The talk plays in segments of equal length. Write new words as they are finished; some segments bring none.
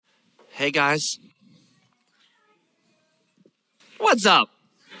Hey guys. What's up?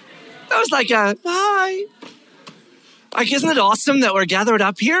 That was like a hi. Like, isn't it awesome that we're gathered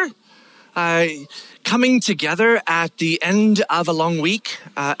up here? Coming together at the end of a long week,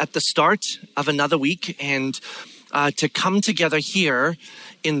 at the start of another week, and to come together here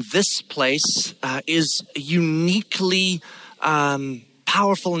in this place is uniquely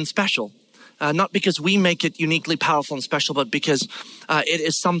powerful and special. Not because we make it uniquely powerful and special, but because it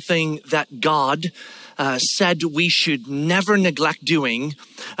is something that God said we should never neglect doing,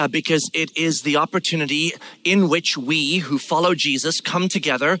 because it is the opportunity in which we who follow Jesus come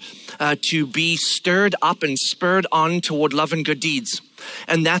together to be stirred up and spurred on toward love and good deeds.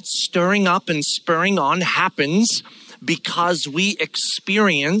 And that stirring up and spurring on happens because we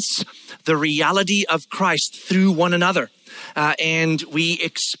experience the reality of Christ through one another. And we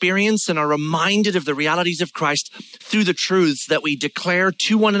experience and are reminded of the realities of Christ through the truths that we declare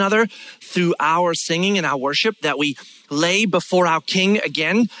to one another through our singing and our worship, that we lay before our King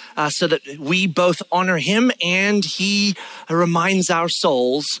again, so that we both honor him and he reminds our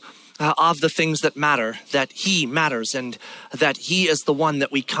souls of the things that matter, that he matters, and that he is the one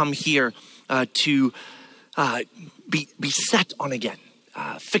that we come here to be set on again,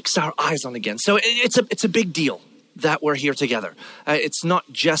 fix our eyes on again. So it's a big deal that we're here together. It's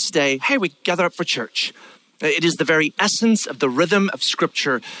not just hey, we gather up for church. It is the very essence of the rhythm of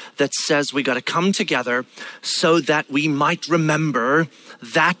Scripture that says we got to come together so that we might remember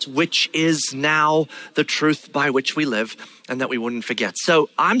that which is now the truth by which we live, and that we wouldn't forget. So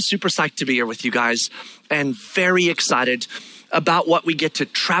I'm super psyched to be here with you guys and very excited about what we get to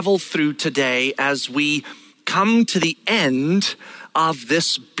travel through today as we come to the end of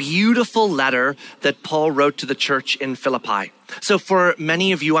this beautiful letter that Paul wrote to the church in Philippi. So for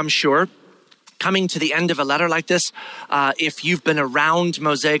many of you, I'm sure, coming to the end of a letter like this, if you've been around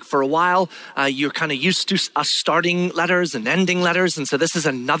Mosaic for a while, you're kind of used to us starting letters and ending letters. And so this is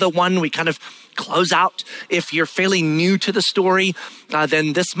another one we kind of close out. If you're fairly new to the story,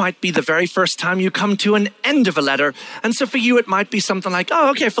 then this might be the very first time you come to an end of a letter. And so for you, it might be something like, oh,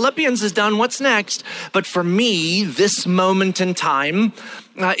 okay, Philippians is done. What's next? But for me, this moment in time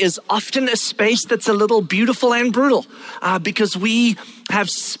is often a space that's a little beautiful and brutal, because we have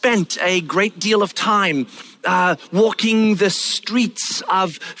spent a great deal of time walking the streets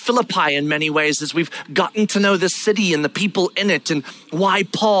of Philippi in many ways, as we've gotten to know the city and the people in it, and why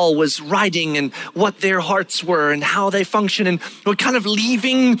Paul was writing and what their hearts were and how they function. And we're kind of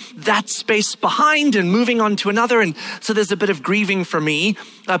leaving that space behind and moving on to another. And so there's a bit of grieving for me.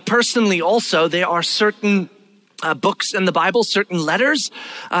 Personally also, there are certain books in the Bible, certain letters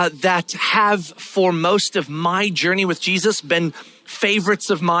that have, for most of my journey with Jesus, been favorites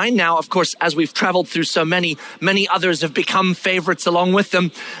of mine. Now, of course, as we've traveled through so many others have become favorites along with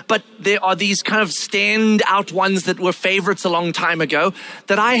them. But there are these kind of standout ones that were favorites a long time ago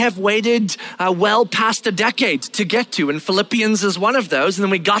that I have waited well past a decade to get to. And Philippians is one of those. And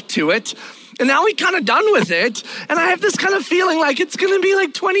then we got to it. And now we're kind of done with it. And I have this kind of feeling like it's going to be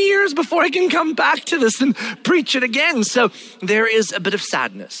like 20 years before I can come back to this and preach it again. So there is a bit of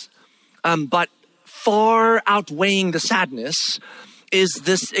sadness. But far outweighing the sadness is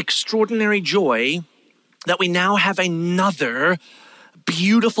this extraordinary joy that we now have another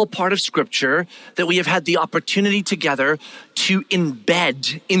beautiful part of Scripture that we have had the opportunity together to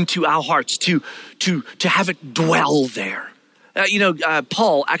embed into our hearts, to have it dwell there.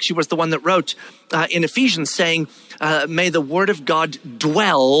 Paul actually was the one that wrote in Ephesians saying, may the word of God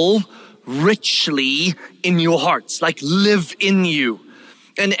dwell richly in your hearts, like live in you.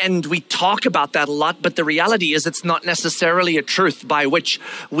 And we talk about that a lot, but the reality is it's not necessarily a truth by which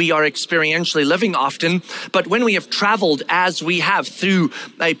we are experientially living often. But when we have traveled as we have through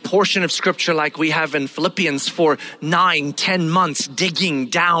a portion of Scripture like we have in Philippians for 9-10 months, digging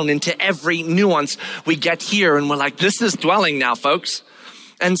down into every nuance, we get here and we're like, this is dwelling now, folks.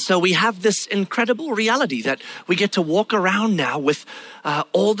 And so we have this incredible reality that we get to walk around now with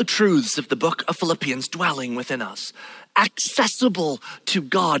all the truths of the book of Philippians dwelling within us, accessible to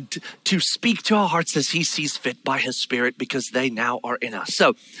God to speak to our hearts as he sees fit by his Spirit, because they now are in us.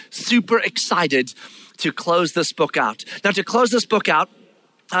 So super excited to close this book out. Now, to close this book out,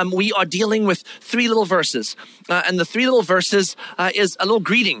 we are dealing with 3 little verses. And the 3 little verses is a little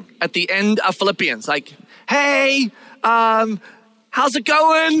greeting at the end of Philippians. Like, hey, how's it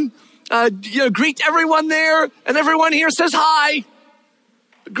going? Greet everyone there, and everyone here says hi.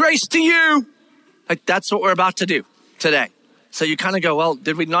 Grace to you. Like, that's what we're about to do today. So you kind of go, well,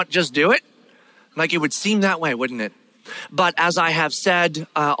 did we not just do it? Like, it would seem that way, wouldn't it? But as I have said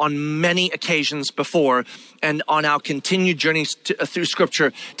on many occasions before, and on our continued journeys through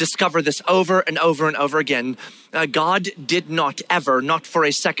Scripture, discover this over and over and over again. God did not ever, not for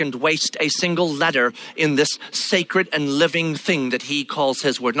a second, waste a single letter in this sacred and living thing that he calls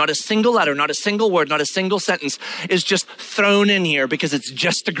his word. Not a single letter, not a single word, not a single sentence is just thrown in here because it's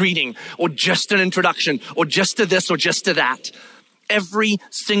just a greeting or just an introduction or just to this or just to that. Every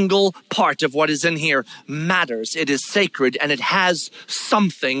single part of what is in here matters. It is sacred and it has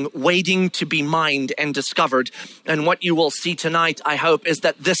something waiting to be mined and discovered. And what you will see tonight, I hope, is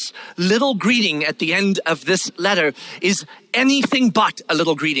that this little greeting at the end of this letter is anything but a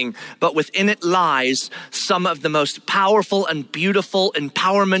little greeting, but within it lies some of the most powerful and beautiful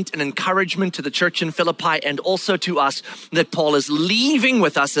empowerment and encouragement to the church in Philippi and also to us that Paul is leaving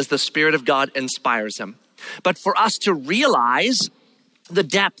with us as the Spirit of God inspires him. But for us to realize the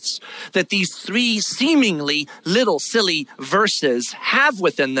depths that these three seemingly little silly verses have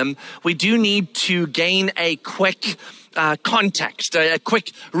within them, we do need to gain a quick context, a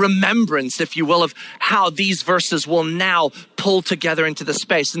quick remembrance, if you will, of how these verses will now pull together into the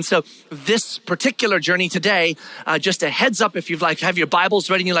space. And so this particular journey today, just a heads up, if you've have your Bibles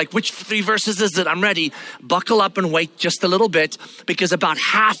ready and you're like, which three verses is it? I'm ready. Buckle up and wait just a little bit because about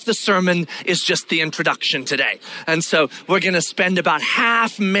half the sermon is just the introduction today. And so we're going to spend about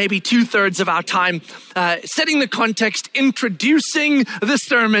half, maybe 2/3 of our time setting the context, introducing the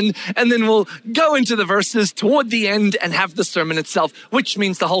sermon, and then we'll go into the verses toward the end and have the sermon itself, which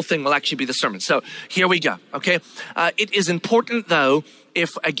means the whole thing will actually be the sermon. So here we go, okay? It is important, though,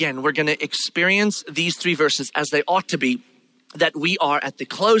 if, again, we're going to experience these three verses as they ought to be, that we are at the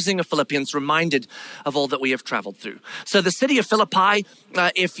closing of Philippians reminded of all that we have traveled through. So the city of Philippi,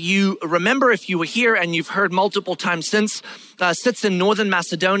 if you remember, if you were here and you've heard multiple times since, sits in northern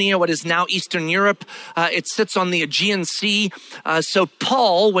Macedonia, what is now Eastern Europe. It sits on the Aegean Sea. So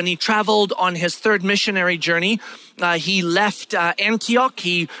Paul, when he traveled on his third missionary journey, he left Antioch.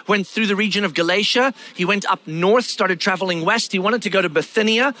 He went through the region of Galatia. He went up north, started traveling west. He wanted to go to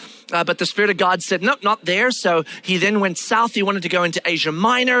Bithynia, but the Spirit of God said, nope, not there. So he then went south. He wanted to go into Asia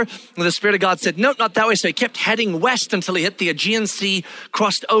Minor. And the Spirit of God said, nope, not that way. So he kept heading west until he hit the Aegean Sea,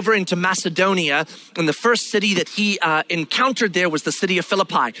 crossed over into Macedonia. And the first city that he encountered there was the city of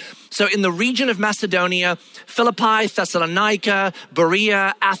Philippi. So in the region of Macedonia, Philippi, Thessalonica,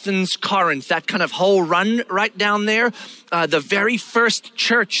 Berea, Athens, Corinth, that kind of whole run right down there. The very first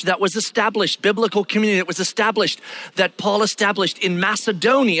church that was established, biblical community that was established, that Paul established in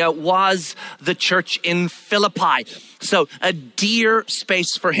Macedonia was the church in Philippi. So a dear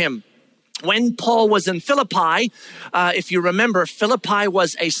space for him. When Paul was in Philippi, if you remember, Philippi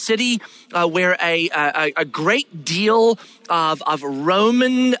was a city where a great deal of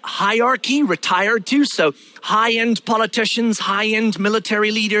Roman hierarchy retired to. So high-end politicians, high-end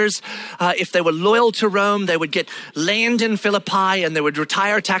military leaders, if they were loyal to Rome, they would get land in Philippi and they would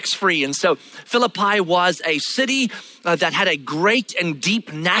retire tax-free. And so Philippi was a city that had a great and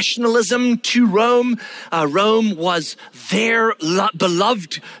deep nationalism to Rome. Rome was their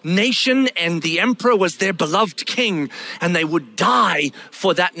beloved nation and the emperor was their beloved king, and they would die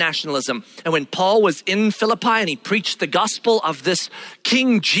for that nationalism. And when Paul was in Philippi and he preached the gospel of this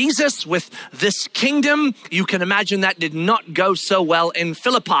King Jesus with this kingdom, you can imagine that did not go so well in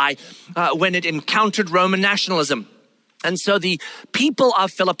Philippi when it encountered Roman nationalism. And so the people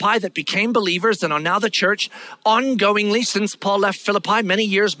of Philippi that became believers and are now the church, ongoingly since Paul left Philippi many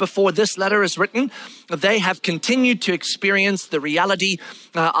years before this letter is written, they have continued to experience the reality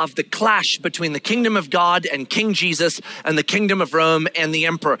of the clash between the kingdom of God and King Jesus and the kingdom of Rome and the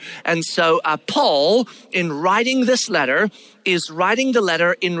emperor. And so Paul, in writing this letter, is writing the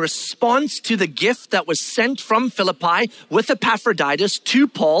letter in response to the gift that was sent from Philippi with Epaphroditus to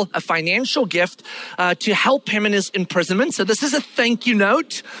Paul, a financial gift to help him in his imprisonment. So this is a thank you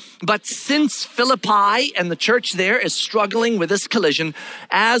note. But since Philippi and the church there is struggling with this collision,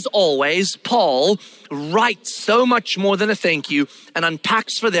 as always, Paul writes so much more than a thank you and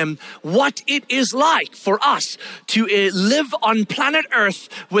unpacks for them what it is like for us to live on planet Earth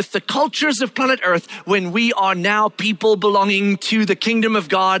with the cultures of planet Earth when we are now people belonging to the kingdom of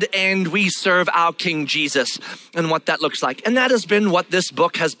God and we serve our King Jesus, and what that looks like. And that has been what this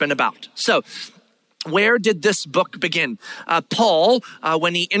book has been about. So, where did this book begin? Paul,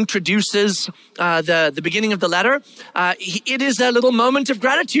 when he introduces the beginning of the letter, it is a little moment of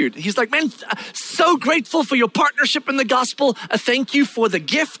gratitude. He's like, man, so grateful for your partnership in the gospel. A thank you for the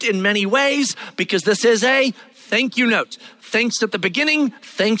gift in many ways, because this is a thank you note. Thanks at the beginning,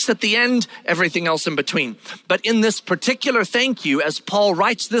 thanks at the end, everything else in between. But in this particular thank you, as Paul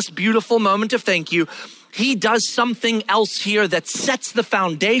writes this beautiful moment of thank you, he does something else here that sets the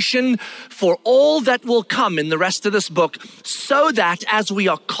foundation for all that will come in the rest of this book, so that as we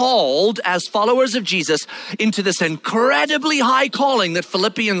are called as followers of Jesus into this incredibly high calling that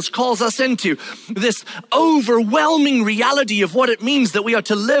Philippians calls us into, this overwhelming reality of what it means that we are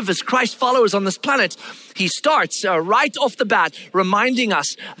to live as Christ followers on this planet, he starts right off the bat reminding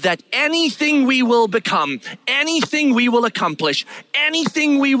us that anything we will become, anything we will accomplish,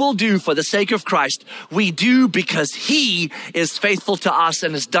 anything we will do for the sake of Christ, we do because he is faithful to us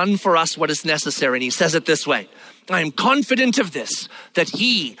and has done for us what is necessary. And he says it this way: I am confident of this, that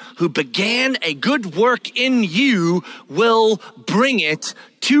he who began a good work in you will bring it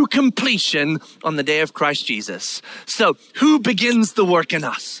to completion on the day of Christ Jesus. So who begins the work in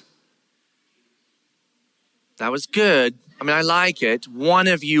us? That was good. I mean, I like it. One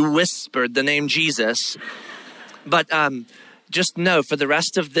of you whispered the name Jesus. But just know, for the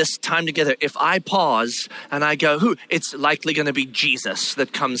rest of this time together, if I pause and I go, who? It's likely going to be Jesus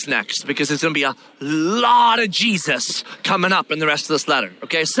that comes next, because there's going to be a lot of Jesus coming up in the rest of this letter.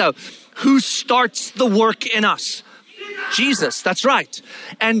 Okay, so who starts the work in us? Jesus, that's right.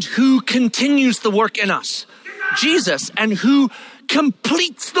 And who continues the work in us? Jesus. And who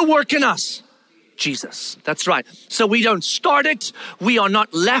completes the work in us? Jesus. That's right. So we don't start it, we are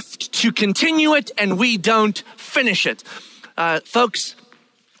not left to continue it, and we don't finish it. Folks,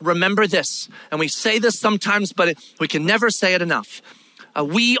 remember this, and we say this sometimes, but we can never say it enough.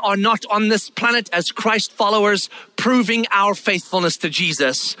 We are not on this planet as Christ followers proving our faithfulness to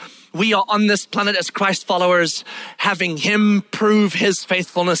Jesus. We are on this planet as Christ followers, having him prove his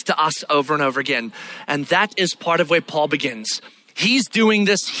faithfulness to us over and over again. And that is part of where Paul begins. He's doing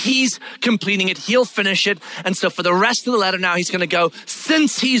this, he's completing it, he'll finish it. And so for the rest of the letter now, he's going to go,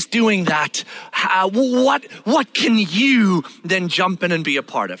 since he's doing that, what can you then jump in and be a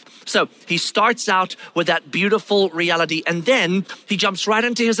part of? So he starts out with that beautiful reality, and then he jumps right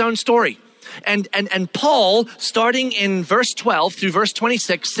into his own story. And Paul, starting in verse 12 through verse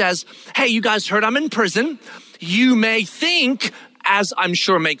 26, says, hey, you guys heard I'm in prison. You may think, as I'm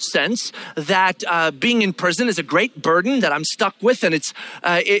sure makes sense, that being in prison is a great burden that I'm stuck with, and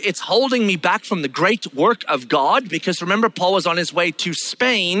it's holding me back from the great work of God. Because remember, Paul was on his way to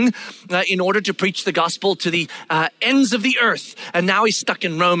Spain in order to preach the gospel to the ends of the earth, and now he's stuck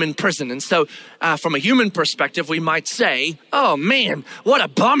in Rome in prison. And so from a human perspective, we might say, oh man, what a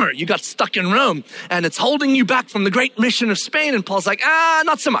bummer, you got stuck in Rome and it's holding you back from the great mission of Spain. And Paul's like,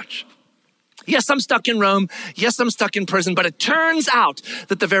 not so much. Yes, I'm stuck in Rome. Yes, I'm stuck in prison. But it turns out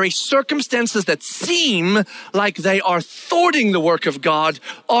that the very circumstances that seem like they are thwarting the work of God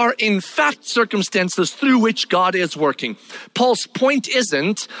are in fact circumstances through which God is working. Paul's point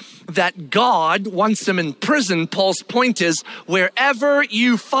isn't that God wants him in prison. Paul's point is, wherever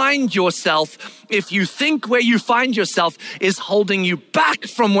you find yourself, if you think where you find yourself is holding you back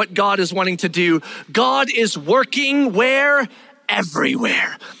from what God is wanting to do, God is working where?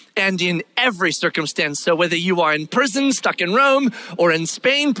 Everywhere. And in every circumstance. So whether you are in prison, stuck in Rome, or in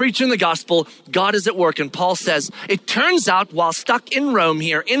Spain preaching the gospel, God is at work. And Paul says, it turns out while stuck in Rome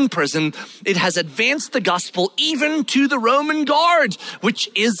here in prison, it has advanced the gospel even to the Roman guard, which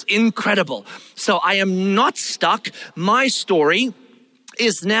is incredible. So I am not stuck. My story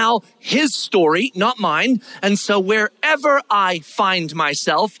is now his story, not mine. And so wherever I find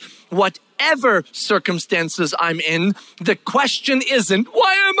myself, whatever circumstances I'm in, the question isn't,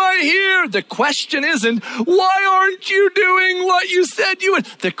 why am I here? The question isn't, why aren't you doing what you said you would?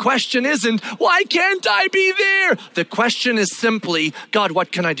 The question isn't, why can't I be there? The question is simply, God,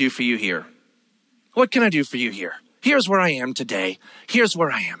 what can I do for you here? What can I do for you here? Here's where I am today. Here's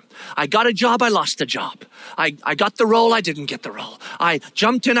where I am. I got a job, I lost a job. I got the role, I didn't get the role. I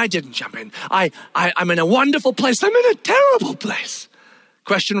jumped in, I didn't jump in. I'm in a wonderful place, I'm in a terrible place.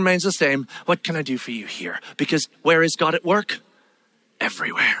 Question remains the same. What can I do for you here? Because where is God at work?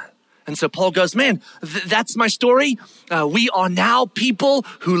 Everywhere. And so Paul goes, man, that's my story. We are now people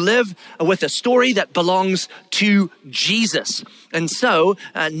who live with a story that belongs to Jesus. And so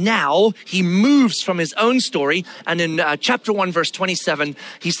now he moves from his own story. And in chapter 1, verse 27,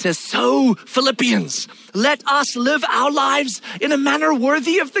 he says, so Philippians, let us live our lives in a manner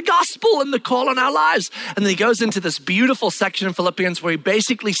worthy of the gospel and the call on our lives. And then he goes into this beautiful section in Philippians where he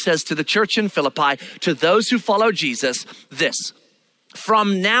basically says to the church in Philippi, to those who follow Jesus, this: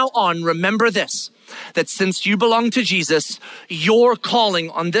 from now on, remember this, that since you belong to Jesus, your calling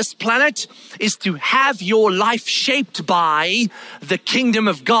on this planet is to have your life shaped by the kingdom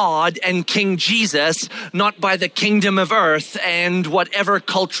of God and King Jesus, not by the kingdom of earth and whatever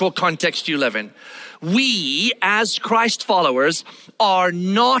cultural context you live in. We, as Christ followers, are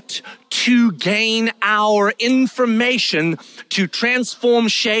not to gain our information to transform,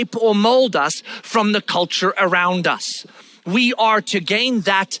 shape, or mold us from the culture around us. We are to gain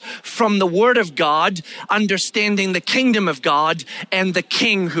that from the Word of God, understanding the kingdom of God and the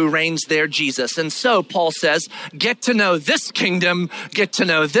King who reigns there, Jesus. And so Paul says, get to know this kingdom, get to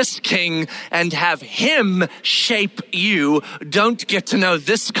know this King, and have Him shape you. Don't get to know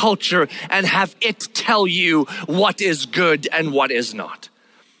this culture and have it tell you what is good and what is not.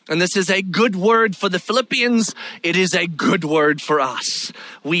 And this is a good word for the Philippians. It is a good word for us.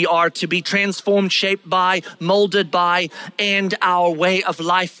 We are to be transformed, shaped by, molded by, and our way of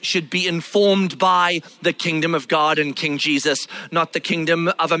life should be informed by the kingdom of God and King Jesus, not the kingdom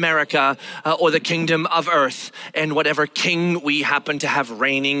of America or the kingdom of earth and whatever king we happen to have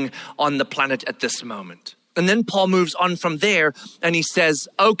reigning on the planet at this moment. And then Paul moves on from there and he says,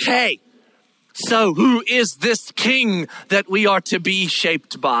 okay, so who is this king that we are to be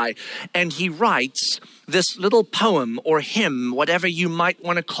shaped by? And he writes this little poem or hymn, whatever you might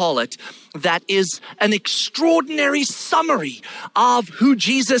want to call it, that is an extraordinary summary of who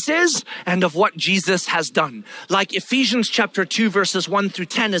Jesus is and of what Jesus has done. Like Ephesians chapter 2, verses 1 through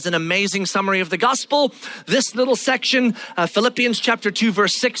 10 is an amazing summary of the gospel. This little section, Philippians chapter 2,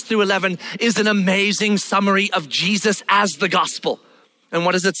 verse 6 through 11, is an amazing summary of Jesus as the gospel. And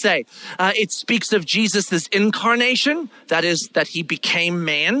what does it say? It speaks of Jesus' incarnation. That is, that he became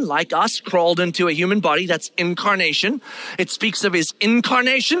man like us, crawled into a human body. That's incarnation. It speaks of his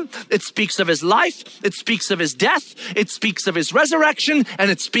incarnation. It speaks of his life. It speaks of his death. It speaks of his resurrection.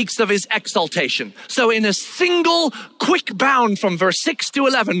 And it speaks of his exaltation. So in a single quick bound from verse 6 to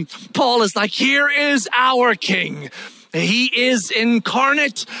 11, Paul is like, here is our King. He is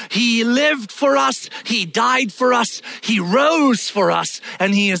incarnate. He lived for us. He died for us. He rose for us.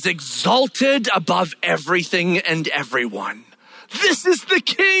 And he is exalted above everything and everyone. This is the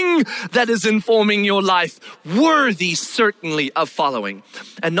King that is informing your life, worthy certainly of following.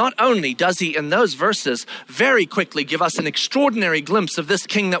 And not only does he in those verses very quickly give us an extraordinary glimpse of this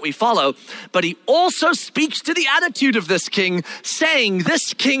King that we follow, but he also speaks to the attitude of this King, saying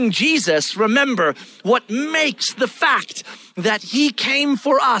this King Jesus, remember what makes the fact that he came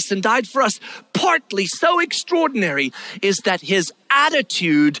for us and died for us partly so extraordinary is that his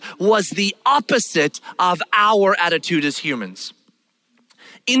attitude was the opposite of our attitude as humans.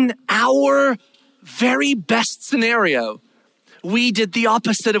 In our very best scenario, we did the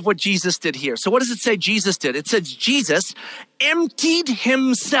opposite of what Jesus did here. So what does it say Jesus did? It says Jesus emptied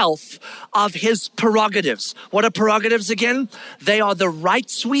himself of his prerogatives. What are prerogatives again? They are the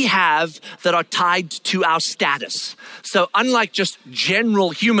rights we have that are tied to our status. So unlike just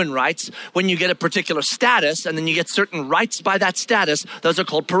general human rights, when you get a particular status and then you get certain rights by that status, those are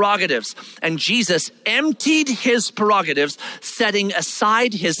called prerogatives. And Jesus emptied his prerogatives, setting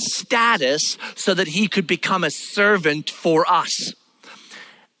aside his status so that he could become a servant for us.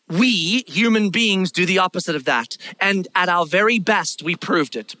 We, human beings, do the opposite of that. And at our very best, we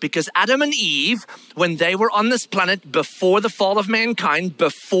proved it. Because Adam and Eve, when they were on this planet before the fall of mankind,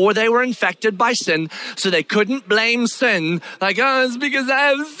 before they were infected by sin, so they couldn't blame sin, like, oh, it's because I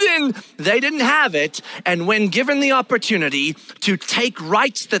have sin. They didn't have it. And when given the opportunity to take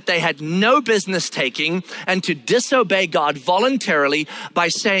rights that they had no business taking and to disobey God voluntarily by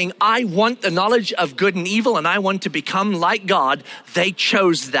saying, I want the knowledge of good and evil and I want to become like God, they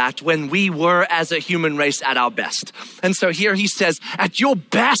chose that when we were as a human race at our best. And so here he says, at your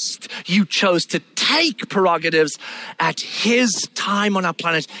best, you chose to take prerogatives. At his time on our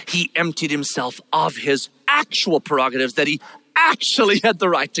planet, he emptied himself of his actual prerogatives that he actually had the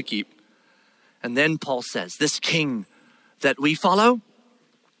right to keep. And then Paul says, this King that we follow,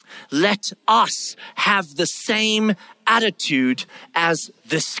 let us have the same attitude as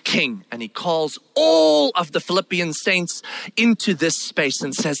this King. And he calls all of the Philippian saints into this space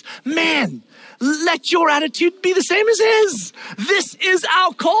and says, man, let your attitude be the same as his. This is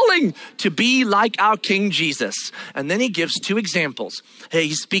our calling, to be like our King Jesus. And then he gives two examples.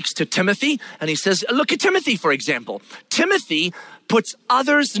 He speaks to Timothy and he says, look at Timothy, for example. Timothy puts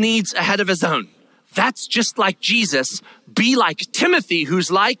others' needs ahead of his own. That's just like Jesus. Be like Timothy,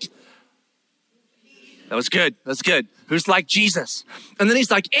 who's like, that was good. That's good. Who's like Jesus. And then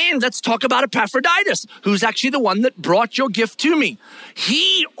he's like, and let's talk about Epaphroditus, who's actually the one that brought your gift to me.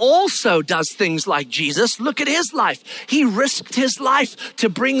 He also does things like Jesus. Look at his life. He risked his life to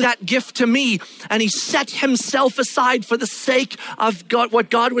bring that gift to me. And he set himself aside for the sake of God, what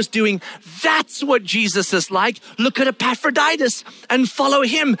God was doing. That's what Jesus is like. Look at Epaphroditus and follow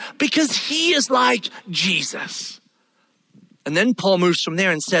him because he is like Jesus. And then Paul moves from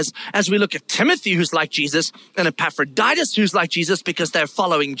there and says, as we look at Timothy, who's like Jesus, and Epaphroditus, who's like Jesus because they're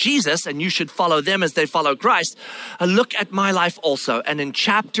following Jesus, and you should follow them as they follow Christ, look at my life also. And in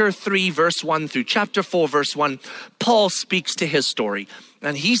chapter 3, verse 1 through chapter 4, verse 1, Paul speaks to his story.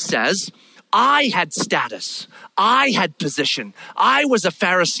 And he says, I had status. I had position. I was a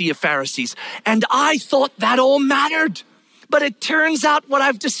Pharisee of Pharisees. And I thought that all mattered. But it turns out what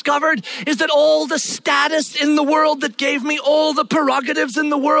I've discovered is that all the status in the world that gave me all the prerogatives in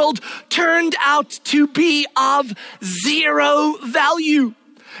the world turned out to be of zero value.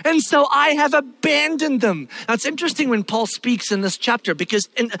 And so I have abandoned them. Now it's interesting when Paul speaks in this chapter because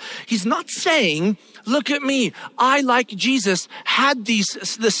he's not saying, look at me, I, like Jesus, had the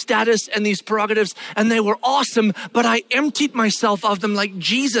status and these prerogatives and they were awesome, but I emptied myself of them like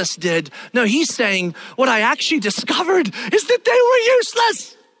Jesus did. No, he's saying what I actually discovered is that they were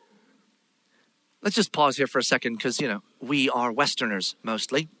useless. Let's just pause here for a second because, we are Westerners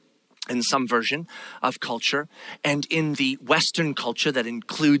mostly. In some version of culture. And in the Western culture that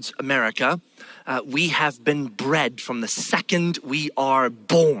includes America, we have been bred from the second we are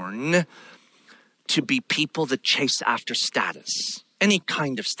born to be people that chase after status. Any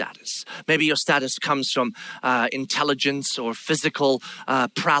kind of status. Maybe your status comes from intelligence or physical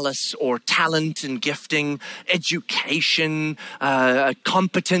prowess or talent and gifting, education,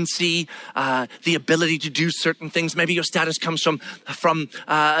 competency, the ability to do certain things. Maybe your status comes from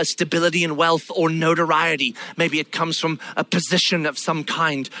stability and wealth or notoriety. Maybe it comes from a position of some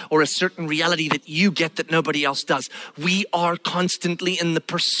kind or a certain reality that you get that nobody else does. We are constantly in the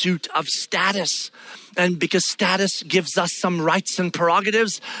pursuit of status. And because status gives us some rights and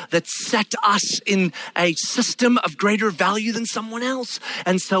prerogatives that set us in a system of greater value than someone else.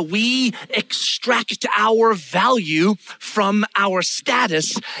 And so we extract our value from our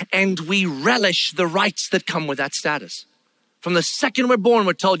status and we relish the rights that come with that status. From the second we're born,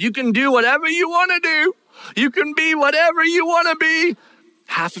 we're told you can do whatever you want to do. You can be whatever you want to be.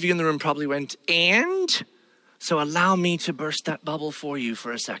 Half of you in the room probably went, and? So allow me to burst that bubble for you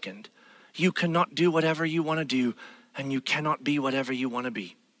for a second. You cannot do whatever you want to do, and you cannot be whatever you want to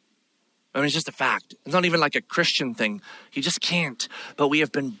be. I mean, it's just a fact. It's not even like a Christian thing. You just can't. But we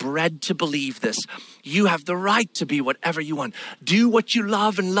have been bred to believe this. You have the right to be whatever you want. Do what you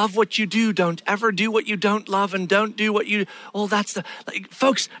love and love what you do. Don't ever do what you don't love and don't do what you... Oh, that's the...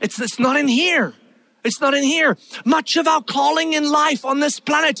 folks, it's not in here. It's not in here. Much of our calling in life on this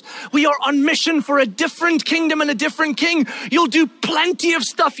planet, we are on mission for a different kingdom and a different king. You'll do plenty of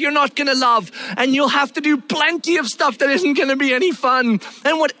stuff you're not going to love, and you'll have to do plenty of stuff that isn't going to be any fun.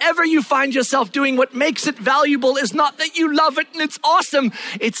 And whatever you find yourself doing, what makes it valuable is not that you love it and it's awesome.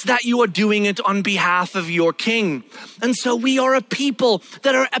 It's that you are doing it on behalf of your king. And so we are a people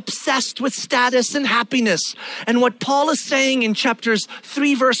that are obsessed with status and happiness. And what Paul is saying in chapters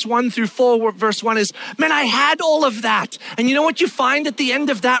 3, verse 1 through 4, verse 1 is, man, I had all of that. And you know what you find at the end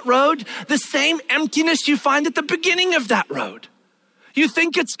of that road? The same emptiness you find at the beginning of that road. You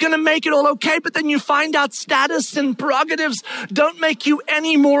think it's going to make it all okay, but then you find out status and prerogatives don't make you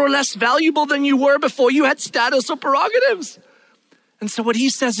any more or less valuable than you were before you had status or prerogatives. And so what he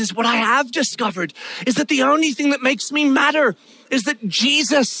says is, what I have discovered is that the only thing that makes me matter is that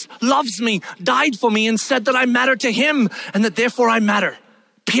Jesus loves me, died for me, and said that I matter to him and that therefore I matter,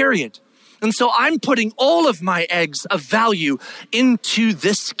 period. And so I'm putting all of my eggs of value into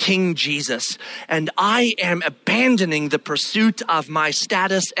this King Jesus. And I am abandoning the pursuit of my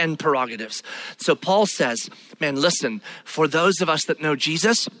status and prerogatives. So Paul says, man, listen, for those of us that know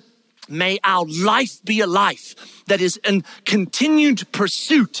Jesus, may our life be a life that is in continued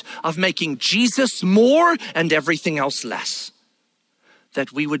pursuit of making Jesus more and everything else less.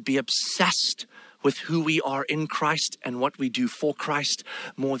 That we would be obsessed with who we are in Christ and what we do for Christ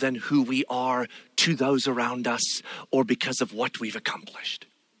more than who we are to those around us or because of what we've accomplished.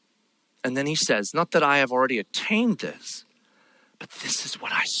 And then he says, not that I have already attained this, but this is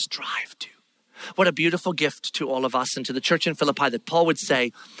what I strive to. What a beautiful gift to all of us and to the church in Philippi that Paul would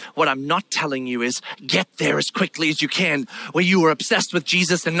say, what I'm not telling you is get there as quickly as you can, where you were obsessed with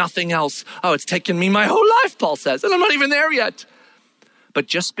Jesus and nothing else. Oh, it's taken me my whole life, Paul says, and I'm not even there yet. But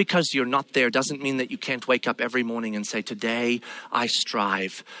just because you're not there doesn't mean that you can't wake up every morning and say, today I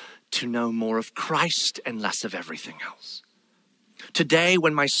strive to know more of Christ and less of everything else. Today,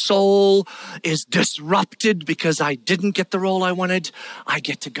 when my soul is disrupted because I didn't get the role I wanted, I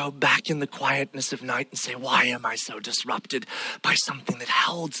get to go back in the quietness of night and say, why am I so disrupted by something that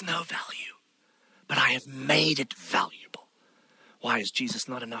holds no value? But I have made it valuable. Why is Jesus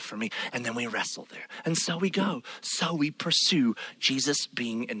not enough for me? And then we wrestle there. And so we go. So we pursue Jesus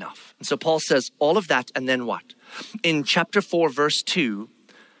being enough. And so Paul says all of that, and then what? In chapter 4, verse 2,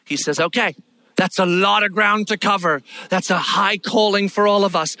 he says, okay, that's a lot of ground to cover. That's a high calling for all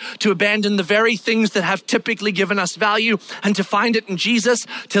of us to abandon the very things that have typically given us value and to find it in Jesus,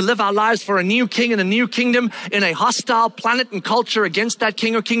 to live our lives for a new king and a new kingdom in a hostile planet and culture against that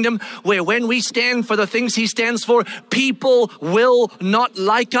king or kingdom, where when we stand for the things he stands for, people will not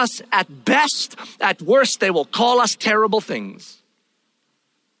like us at best. At worst, they will call us terrible things.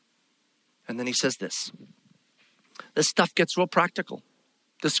 And then he says this stuff gets real practical.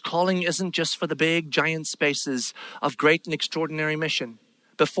 This calling isn't just for the big, giant spaces of great and extraordinary mission.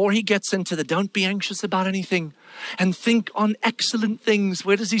 Before he gets into the don't be anxious about anything and think on excellent things,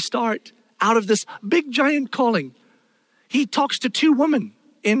 where does he start? Out of this big, giant calling. He talks to 2 women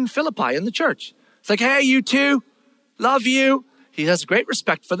in Philippi in the church. It's like, hey, you 2, love you. He has great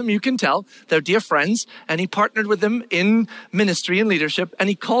respect for them. You can tell they're dear friends. And he partnered with them in ministry and leadership. And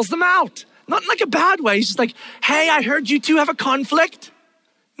he calls them out. Not in like a bad way. He's just like, hey, I heard you 2 have a conflict.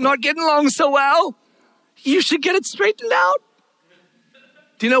 Not getting along so well. You should get it straightened out.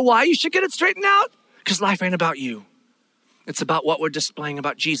 Do you know why you should get it straightened out? Because life ain't about you. It's about what we're displaying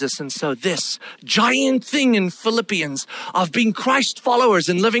about Jesus. And so this giant thing in Philippians of being Christ followers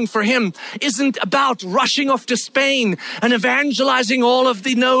and living for him isn't about rushing off to Spain and evangelizing all of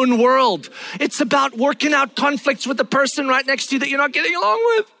the known world. It's about working out conflicts with the person right next to you that you're not getting along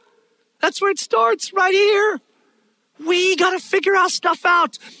with. That's where it starts, right here. We got to figure our stuff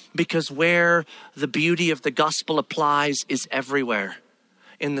out, because where the beauty of the gospel applies is everywhere,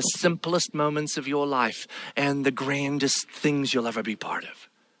 in the simplest moments of your life and the grandest things you'll ever be part of.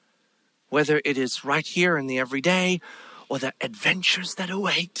 Whether it is right here in the everyday or the adventures that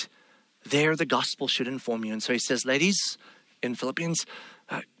await, there the gospel should inform you. And so he says, ladies, in Philippians,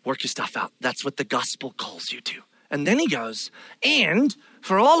 work your stuff out. That's what the gospel calls you to. And then he goes, and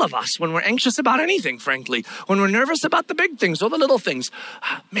for all of us, when we're anxious about anything, frankly, when we're nervous about the big things or the little things,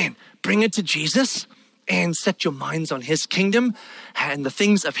 man, bring it to Jesus and set your minds on his kingdom and the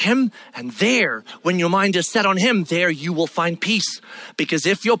things of him. And there, when your mind is set on him, there you will find peace. Because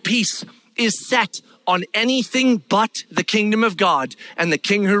if your peace is set on anything but the kingdom of God and the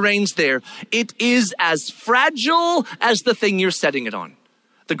king who reigns there, it is as fragile as the thing you're setting it on.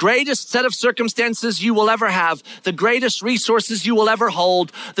 The greatest set of circumstances you will ever have, the greatest resources you will ever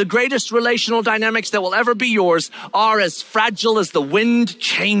hold, the greatest relational dynamics that will ever be yours are as fragile as the wind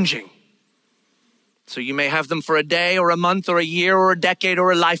changing. So you may have them for a day or a month or a year or a decade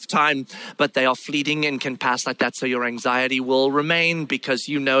or a lifetime, but they are fleeting and can pass like that. So your anxiety will remain, because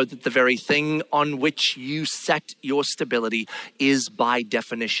you know that the very thing on which you set your stability is by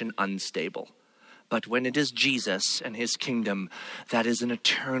definition unstable. But when it is Jesus and his kingdom, that is an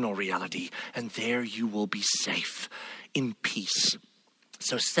eternal reality. And there you will be safe in peace.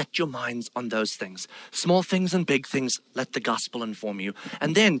 So set your minds on those things. Small things and big things, let the gospel inform you.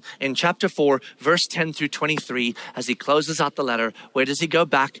 And then in chapter 4, verse 10 through 23, as he closes out the letter, where does he go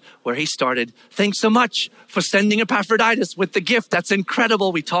back? Where he started. Thanks so much for sending Epaphroditus with the gift. That's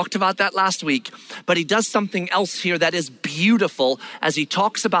incredible. We talked about that last week. But he does something else here that is beautiful as he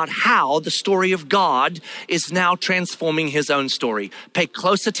talks about how the story of God is now transforming his own story. Pay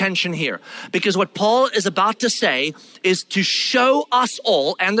close attention here, because what Paul is about to say is to show us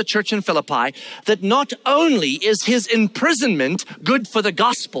all and the church in Philippi that not only is his imprisonment good for the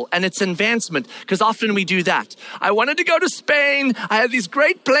gospel and its advancement, because often we do that. I wanted to go to Spain. I had these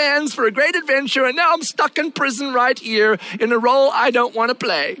great plans for a great adventure, and now I'm stuck in prison right here in a role I don't want to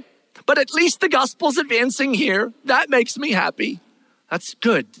play. But at least the gospel's advancing here. That makes me happy. That's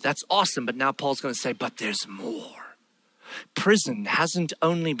good. That's awesome. But now Paul's going to say, but there's more. Prison hasn't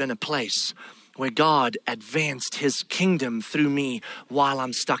only been a place where God advanced his kingdom through me while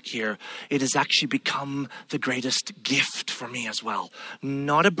I'm stuck here. It has actually become the greatest gift for me as well.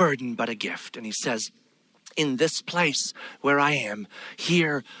 Not a burden, but a gift. And he says, in this place where I am,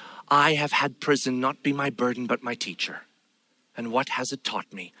 here I have had prison not be my burden, but my teacher. And what has it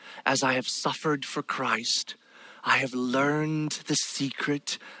taught me? As I have suffered for Christ, I have learned the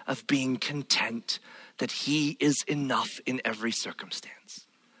secret of being content, that he is enough in every circumstance.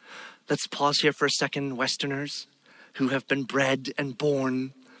 Let's pause here for a second, Westerners who have been bred and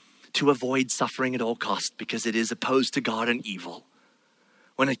born to avoid suffering at all costs because it is opposed to God and evil.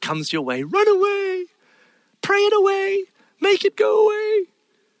 When it comes your way, run away, pray it away, make it go away.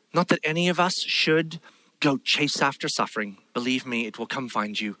 Not that any of us should go chase after suffering. Believe me, it will come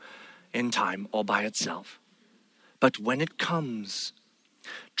find you in time all by itself. But when it comes,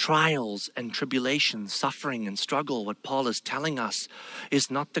 Trials and tribulations, suffering and struggle, what Paul is telling us,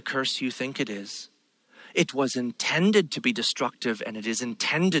 is not the curse you think it is. It was intended to be destructive, and it is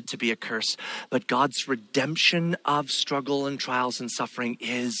intended to be a curse, but God's redemption of struggle and trials and suffering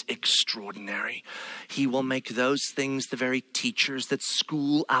is extraordinary. He will make those things the very teachers that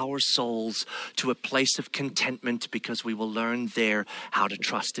school our souls to a place of contentment, because we will learn there how to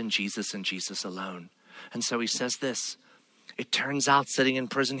trust in Jesus and Jesus alone. And so he says this, it turns out sitting in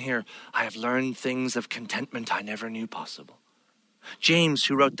prison here, I have learned things of contentment I never knew possible. James,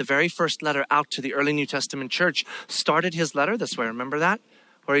 who wrote the very first letter out to the early New Testament church, started his letter this way. Remember that?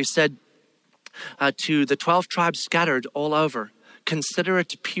 Where he said to the 12 tribes scattered all over, consider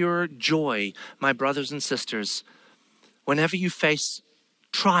it pure joy, my brothers and sisters, whenever you face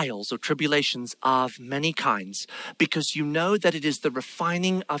trials or tribulations of many kinds, because you know that it is the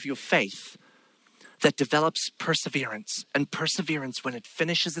refining of your faith that develops perseverance. And perseverance, when it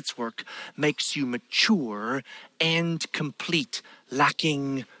finishes its work, makes you mature and complete,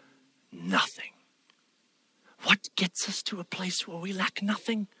 lacking nothing. What gets us to a place where we lack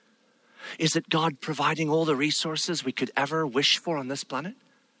nothing? Is it God providing all the resources we could ever wish for on this planet?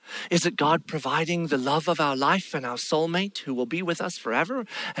 Is it God providing the love of our life and our soulmate who will be with us forever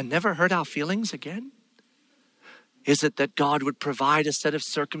and never hurt our feelings again? Is it that God would provide a set of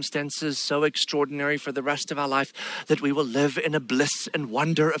circumstances so extraordinary for the rest of our life that we will live in a bliss and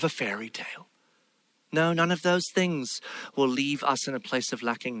wonder of a fairy tale? No, none of those things will leave us in a place of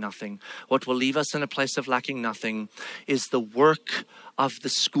lacking nothing. What will leave us in a place of lacking nothing is the work of the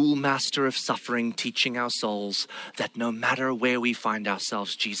schoolmaster of suffering, teaching our souls that no matter where we find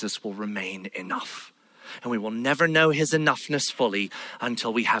ourselves, Jesus will remain enough. And we will never know his enoughness fully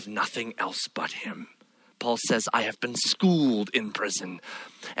until we have nothing else but him. Paul says, I have been schooled in prison,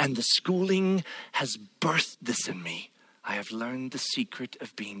 and the schooling has birthed this in me. I have learned the secret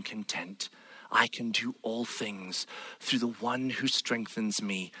of being content. I can do all things through the one who strengthens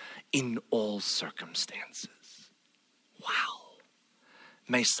me in all circumstances. Wow.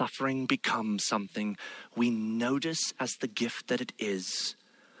 May suffering become something we notice as the gift that it is,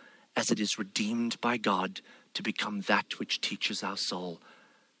 as it is redeemed by God to become that which teaches our soul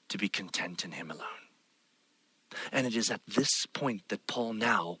to be content in him alone. And it is at this point that Paul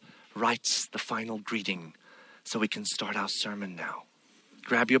now writes the final greeting, so we can start our sermon now.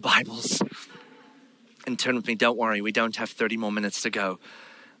 Grab your Bibles and turn with me. Don't worry, we don't have 30 more minutes to go.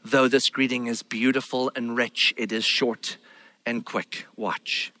 Though this greeting is beautiful and rich, it is short and quick.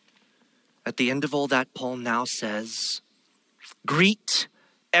 Watch. At the end of all that, Paul now says, greet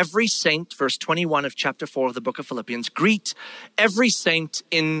every saint, verse 21 of chapter 4 of the book of Philippians, greet every saint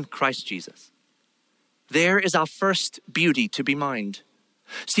in Christ Jesus. There is our first beauty to be mined.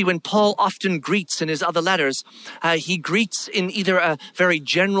 See, when Paul often greets in his other letters, he greets in either a very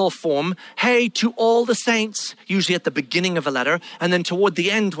general form, hey, to all the saints, usually at the beginning of a letter. And then toward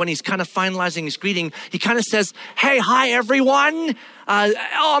the end, when he's kind of finalizing his greeting, he kind of says, hey, hi, everyone.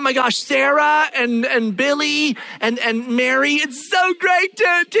 Oh my gosh, Sarah and Billy and Mary, it's so great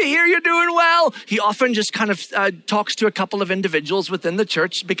to hear you're doing well. He often just kind of talks to a couple of individuals within the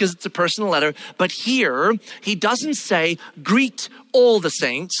church because it's a personal letter. But here, he doesn't say, greet all the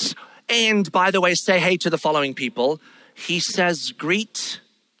saints, and by the way, say hey to the following people. He says, greet,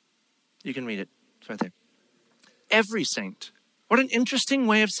 you can read it, it's right there, every saint. What an interesting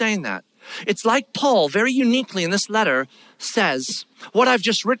way of saying that. It's like Paul, very uniquely in this letter, says what I've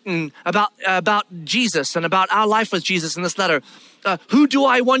just written about Jesus and about our life with Jesus in this letter. Who do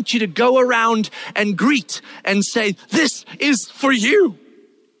I want you to go around and greet and say, this is for you?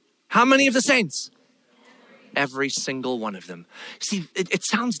 How many of the saints? Every single one of them. See, it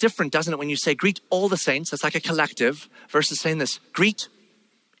sounds different, doesn't it, when you say greet all the saints? It's like a collective versus saying this, greet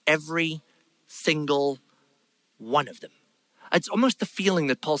every single one of them. It's almost the feeling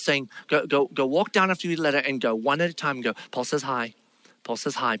that Paul's saying, go walk down after you read the letter and go one at a time and go, Paul says hi, Paul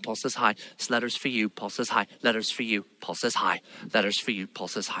says hi, Paul says hi, this letter's for you, Paul says hi, letters for you, Paul says hi, letters for you, Paul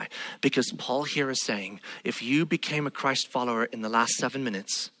says hi. Because Paul here is saying, if you became a Christ follower in the last 7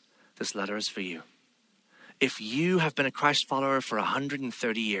 minutes, this letter is for you. If you have been a Christ follower for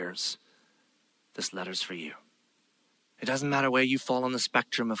 130 years, this letter's for you. It doesn't matter where you fall on the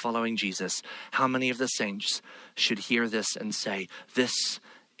spectrum of following Jesus. How many of the saints should hear this and say, this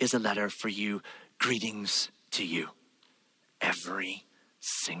is a letter for you. Greetings to you. Every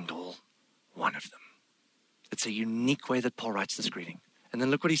single one of them. It's a unique way that Paul writes this greeting. And then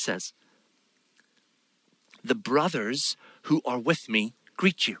look what he says. The brothers who are with me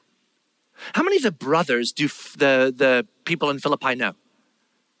greet you. How many of the brothers do the people in Philippi know?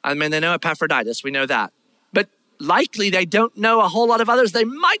 I mean, they know Epaphroditus, we know that. But likely they don't know a whole lot of others. They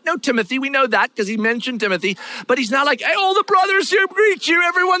might know Timothy. We know that because he mentioned Timothy. But he's not like, hey, all the brothers here greet you.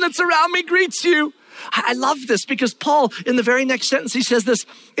 Everyone that's around me greets you. I love this because Paul, in the very next sentence, he says this.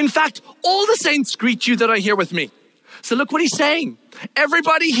 In fact, all the saints greet you that are here with me. So look what he's saying.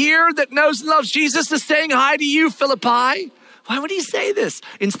 Everybody here that knows and loves Jesus is saying hi to you, Philippi. Why would he say this?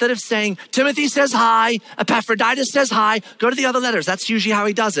 Instead of saying, Timothy says hi, Epaphroditus says hi, go to the other letters. That's usually how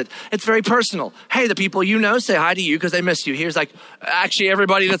he does it. It's very personal. Hey, the people you know say hi to you because they miss you. Here's like, actually,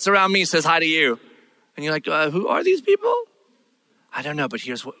 everybody that's around me says hi to you. And you're like, who are these people? I don't know, but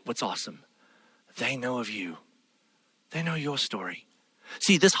here's what's awesome. They know of you. They know your story.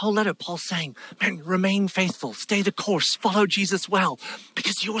 See, this whole letter, Paul's saying, man, remain faithful, stay the course, follow Jesus well,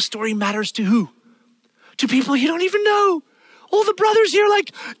 because your story matters to who? To people you don't even know. All the brothers here like,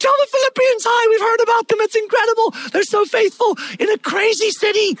 tell the Philippians hi, we've heard about them, it's incredible. They're so faithful in a crazy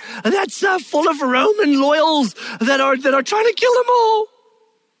city that's full of Roman loyals that are trying to kill them all.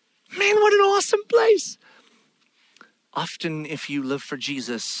 Man, what an awesome place. Often if you live for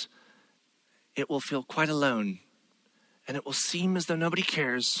Jesus, it will feel quite alone. And it will seem as though nobody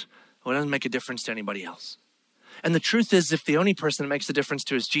cares or it doesn't make a difference to anybody else. And the truth is, if the only person that makes a difference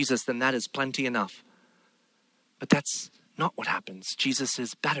to is Jesus, then that is plenty enough. But that's not what happens. Jesus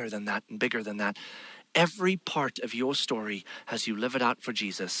is better than that and bigger than that. Every part of your story, as you live it out for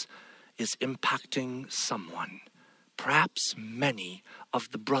Jesus, is impacting someone. Perhaps many of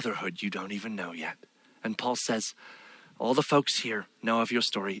the brotherhood you don't even know yet. And Paul says, all the folks here know of your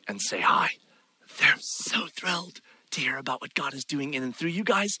story and say hi. They're so thrilled to hear about what God is doing in and through you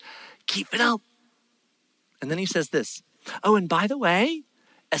guys. Keep it up. And then he says this. Oh, and by the way,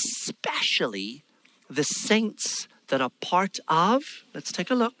 especially the saints that are part of, let's take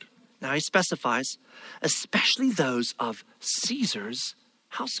a look. Now he specifies, especially those of Caesar's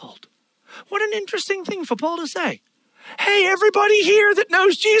household. What an interesting thing for Paul to say. Hey, everybody here that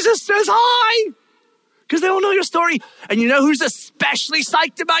knows Jesus says hi. Because they all know your story. And you know who's especially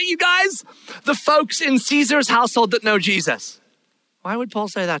psyched about you guys? The folks in Caesar's household that know Jesus. Why would Paul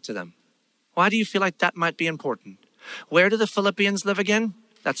say that to them? Why do you feel like that might be important? Where do the Philippians live again?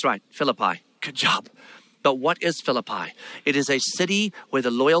 That's right, Philippi. Good job. But what is Philippi? It is a city where the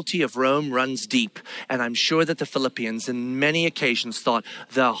loyalty of Rome runs deep. And I'm sure that the Philippians in many occasions thought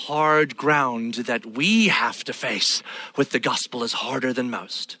the hard ground that we have to face with the gospel is harder than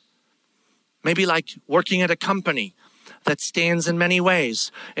most. Maybe like working at a company that stands in many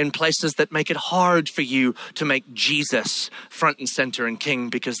ways in places that make it hard for you to make Jesus front and center and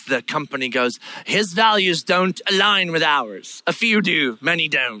king because the company goes, his values don't align with ours. A few do, many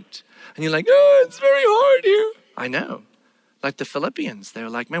don't. And you're like, oh, it's very hard here. I know. Like the Philippians,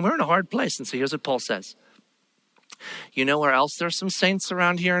 they're like, man, we're in a hard place. And so here's what Paul says. You know where else there's some saints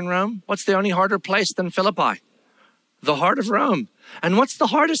around here in Rome? What's the only harder place than Philippi? The heart of Rome. And what's the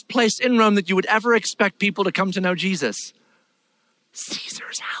hardest place in Rome that you would ever expect people to come to know Jesus?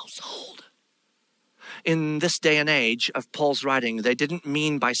 Caesar's household. In this day and age of Paul's writing, they didn't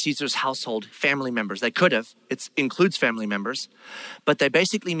mean by Caesar's household family members. They could have. It includes family members. But they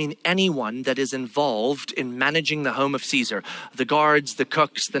basically mean anyone that is involved in managing the home of Caesar. The guards, the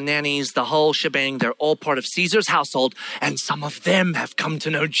cooks, the nannies, the whole shebang, they're all part of Caesar's household. And some of them have come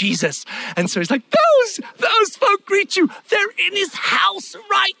to know Jesus. And so he's like, those folk greet you. They're in his house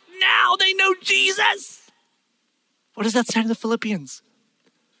right now. They know Jesus. What does that say to the Philippians?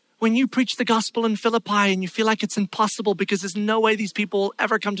 When you preach the gospel in Philippi and you feel like it's impossible because there's no way these people will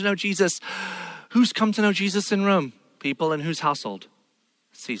ever come to know Jesus, who's come to know Jesus in Rome? People in whose household?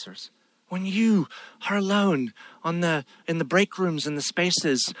 Caesar's. When you are alone in the break rooms and the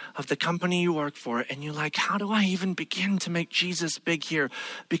spaces of the company you work for and you're like, how do I even begin to make Jesus big here?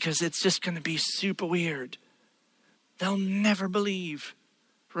 Because it's just going to be super weird. They'll never believe.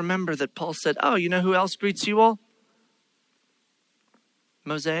 Remember that Paul said, oh, you know who else greets you all?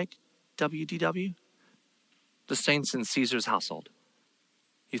 Mosaic, WDW, the saints in Caesar's household.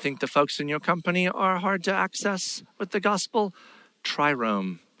 You think the folks in your company are hard to access with the gospel? Try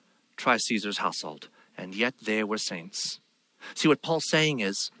Rome, try Caesar's household, and yet there were saints. See, what Paul's saying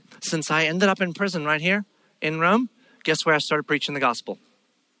is, since I ended up in prison right here in Rome, guess where I started preaching the gospel?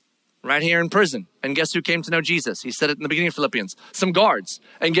 Right here in prison. And guess who came to know Jesus? He said it in the beginning of Philippians. Some guards.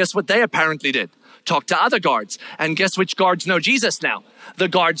 And guess what they apparently did? Talk to other guards. And guess which guards know Jesus now? The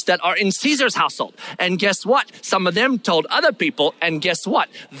guards that are in Caesar's household. And guess what? Some of them told other people. And guess what?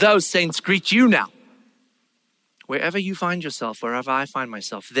 Those saints greet you now. Wherever you find yourself, wherever I find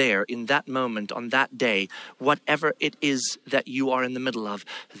myself, there, in that moment, on that day, whatever it is that you are in the middle of,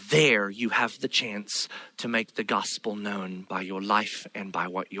 there you have the chance to make the gospel known by your life and by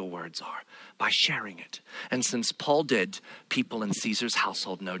what your words are, by sharing it. And since Paul did, people in Caesar's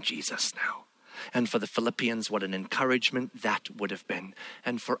household know Jesus now. And for the Philippians, what an encouragement that would have been.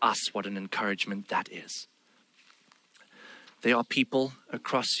 And for us, what an encouragement that is. There are people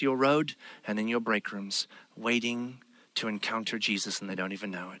across your road and in your break rooms waiting to encounter Jesus, and they don't even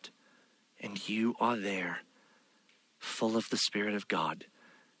know it. And you are there, full of the Spirit of God,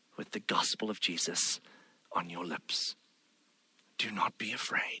 with the gospel of Jesus on your lips. Do not be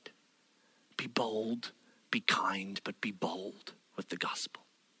afraid. Be bold, be kind, but be bold with the gospel.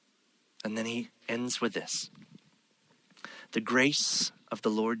 And then he ends with this. The grace of the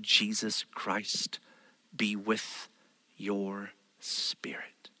Lord Jesus Christ be with your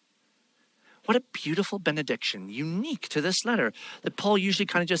spirit. What a beautiful benediction, unique to this letter, that Paul usually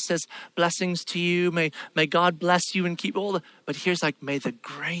kind of just says, blessings to you, may God bless you and keep all the, but here's like, may the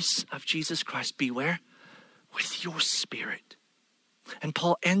grace of Jesus Christ be where? With your spirit. And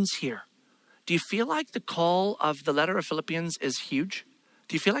Paul ends here. Do you feel like the call of the letter of Philippians is huge?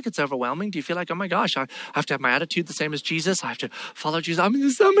 Do you feel like it's overwhelming? Do you feel like, oh my gosh, I have to have my attitude the same as Jesus? I have to follow Jesus. I mean,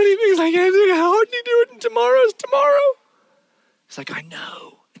 there's so many things I can't do. How would you do it? And tomorrow's tomorrow. It's like, I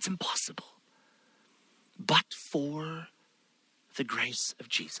know, it's impossible. But for the grace of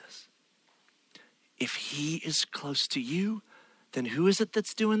Jesus. If he is close to you, then who is it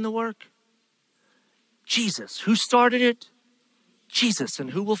that's doing the work? Jesus. Who started it? Jesus.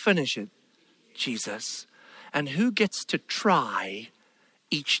 And who will finish it? Jesus. And who gets to try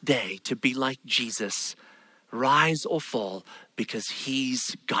each day to be like Jesus, rise or fall, because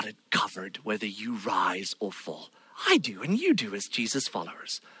he's got it covered whether you rise or fall. I do, and you do as Jesus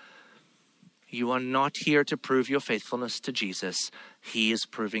followers. You are not here to prove your faithfulness to Jesus. He is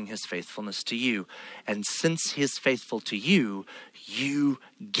proving his faithfulness to you. And since he is faithful to you, you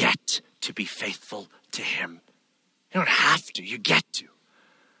get to be faithful to him. You don't have to, you get to.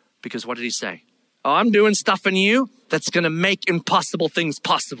 Because what did he say? Oh, I'm doing stuff in you that's going to make impossible things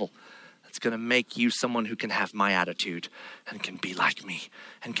possible. That's going to make you someone who can have my attitude and can be like me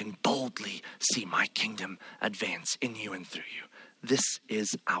and can boldly see my kingdom advance in you and through you. This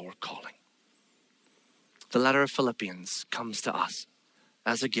is our calling. The letter of Philippians comes to us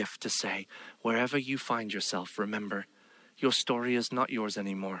as a gift to say, wherever you find yourself, remember, your story is not yours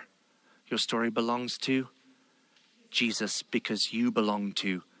anymore. Your story belongs to Jesus because you belong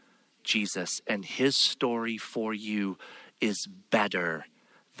to Jesus, and his story for you is better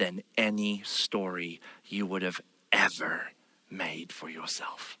than any story you would have ever made for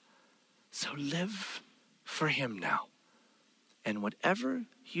yourself. So live for him now. And whatever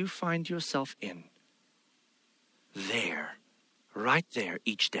you find yourself in, there, right there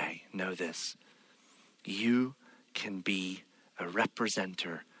each day, know this. You can be a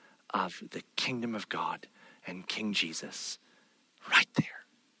representative of the kingdom of God and King Jesus right there.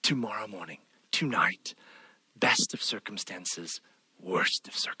 Tomorrow morning, tonight, best of circumstances, worst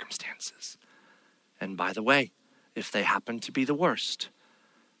of circumstances. And by the way, if they happen to be the worst,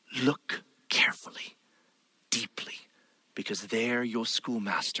 look carefully, deeply, because there your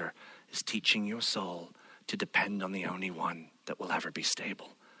schoolmaster is teaching your soul to depend on the only one that will ever be stable.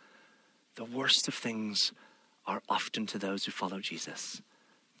 The worst of things are often to those who follow Jesus,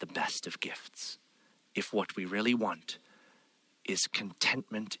 the best of gifts. If what we really want is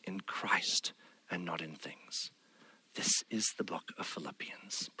contentment in Christ and not in things. This is the book of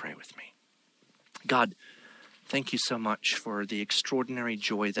Philippians. Pray with me. God, thank you so much for the extraordinary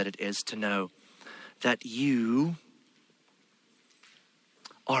joy that it is to know that you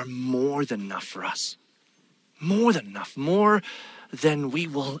are more than enough for us. More than enough. More than we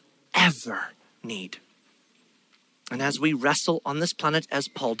will ever need. And as we wrestle on this planet, as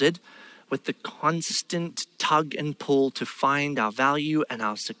Paul did, with the constant tug and pull to find our value and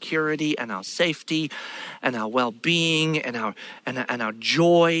our security and our safety and our well-being and our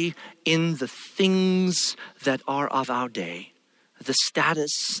joy in the things that are of our day, the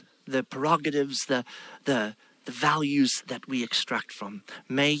status, the prerogatives, the values that we extract from.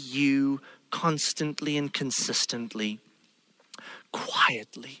 May you constantly and consistently,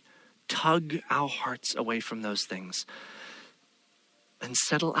 quietly tug our hearts away from those things and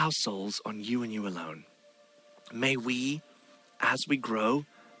settle our souls on you and you alone. May we, as we grow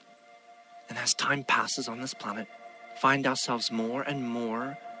and as time passes on this planet, find ourselves more and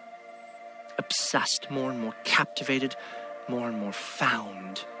more obsessed, more and more captivated, more and more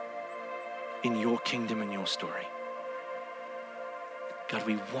found in your kingdom and your story. God,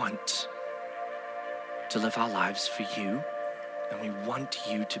 we want to live our lives for you, and we want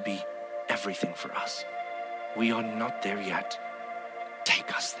you to be everything for us. We are not there yet.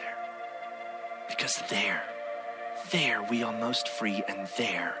 Take us there. Because there we are most free, and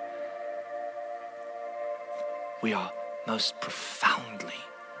there we are most profoundly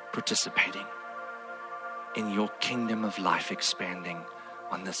participating in your kingdom of life expanding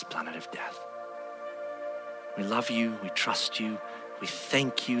on this planet of death. We love you, we trust you, we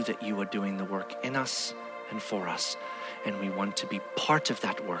thank you that you are doing the work in us and for us, and we want to be part of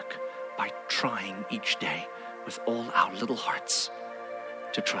that work by trying each day with all our little hearts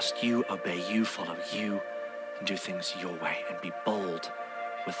to trust you, obey you, follow you, and do things your way, and be bold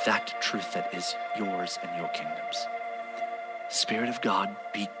with that truth that is yours and your kingdoms. Spirit of God,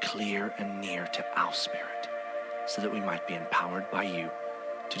 be clear and near to our spirit so that we might be empowered by you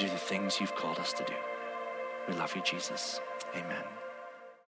to do the things you've called us to do. We love you, Jesus. Amen.